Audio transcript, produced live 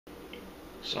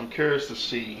So I'm curious to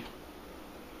see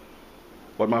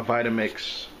what my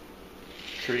Vitamix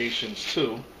Creations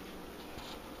 2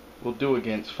 will do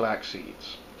against flax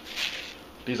seeds.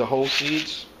 These are whole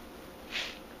seeds,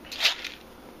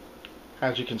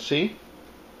 as you can see,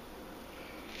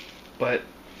 but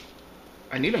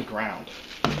I need them ground.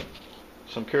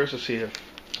 So I'm curious to see if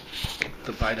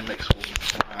the Vitamix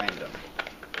will grind them.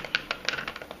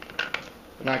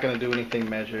 I'm not going to do anything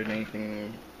measured,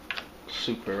 anything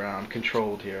super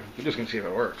controlled here. We're just going to see if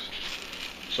it works.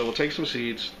 So we'll take some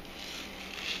seeds.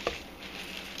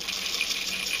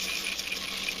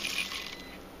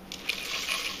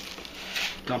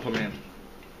 Dump them in.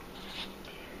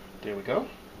 There we go.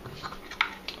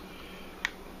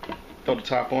 Throw the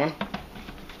top on.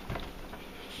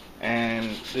 And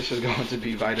this is going to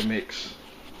be Vitamix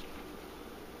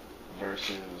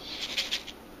versus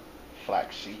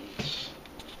Flax Seeds.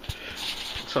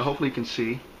 So hopefully you can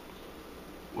see.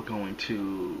 We're going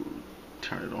to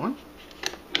turn it on.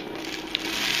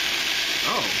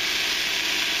 Oh.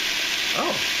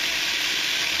 Oh.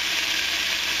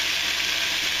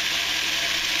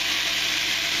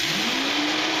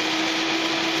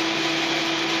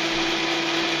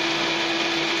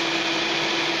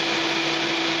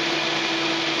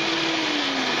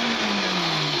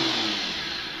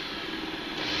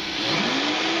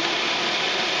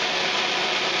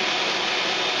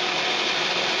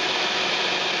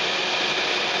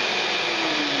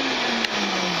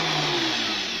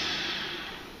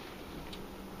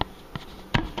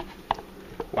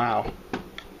 Wow.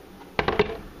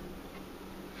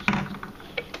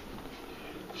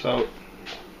 So,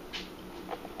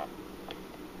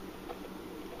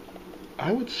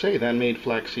 I would say that made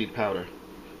flaxseed powder,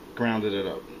 grounded it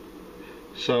up.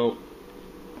 So,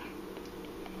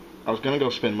 I was gonna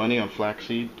go spend money on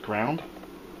flaxseed ground.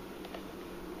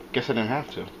 Guess I didn't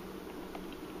have to.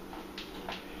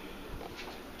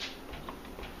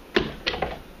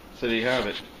 So there you have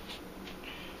it.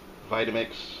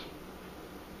 Vitamix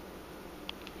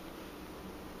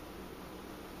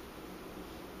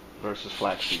versus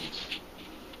flax seeds.